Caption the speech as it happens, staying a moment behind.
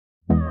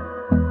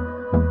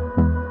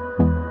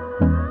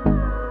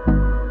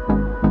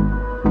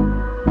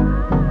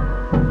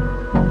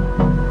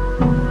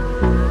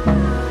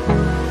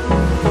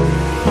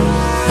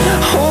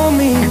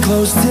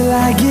close till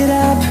I get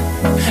up.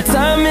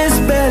 Time is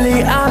barely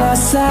on our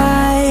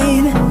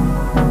side.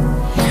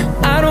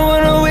 I don't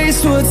wanna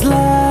waste what's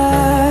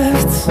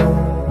left.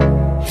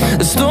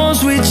 The storms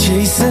we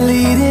chase are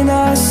leading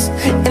us,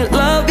 and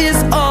love is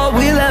all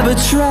we'll ever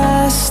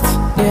trust.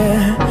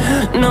 Yeah,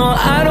 no,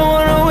 I don't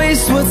wanna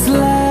waste what's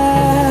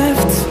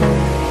left.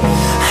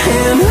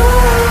 And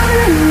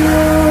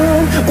on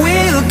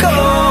we'll go,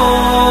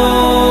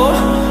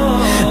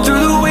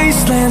 through the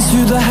wastelands,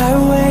 through the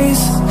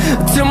highways,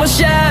 till my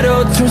shadow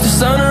turns to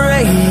sun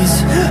rays.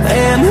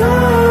 And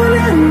on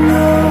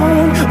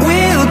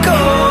we'll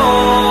go,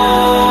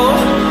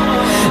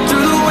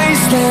 through the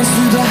wastelands,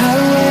 through the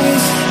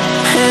highways,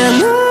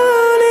 and on.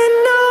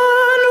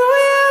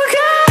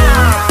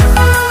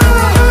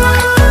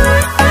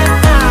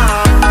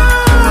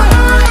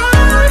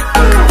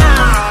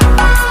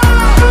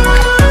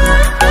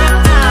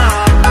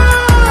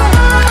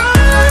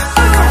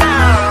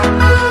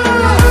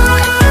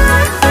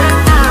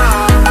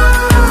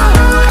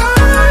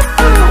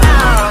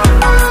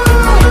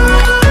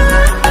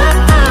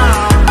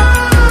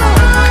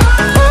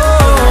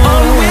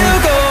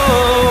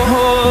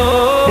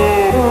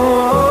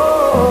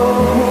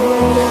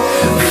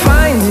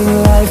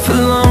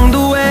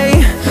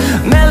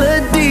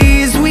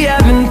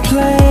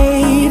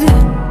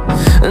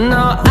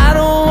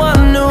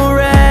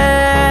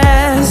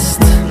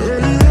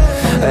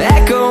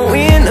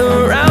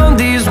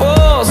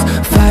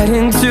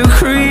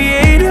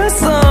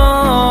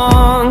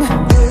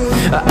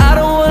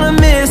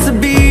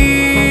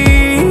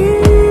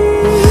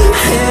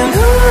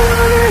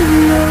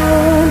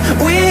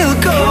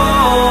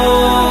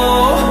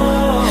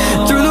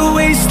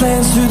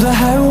 Through the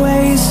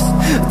highways,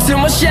 till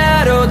my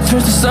shadow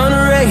turns to sun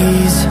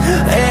rays.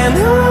 And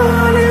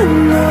on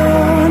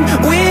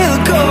we'll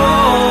go,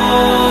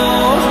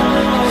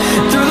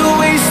 through the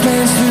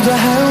wastelands, through the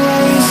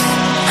highways,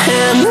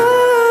 and on.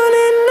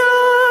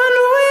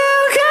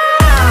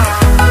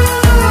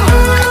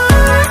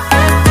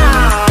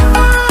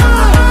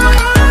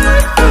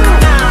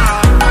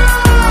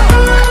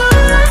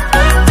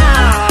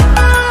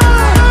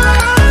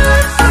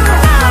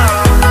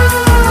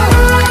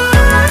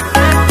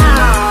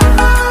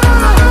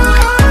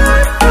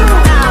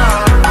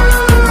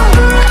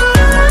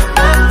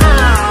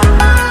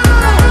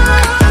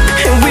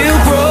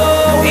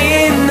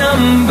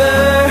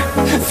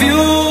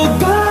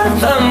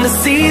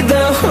 See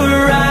the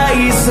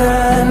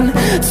horizon,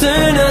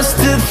 turn us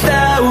to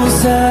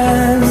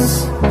thousands,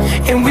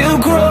 and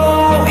we'll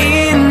grow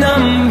in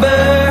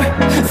number,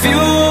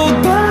 fueled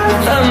by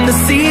them to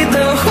see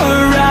the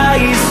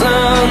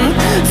horizon,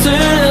 turn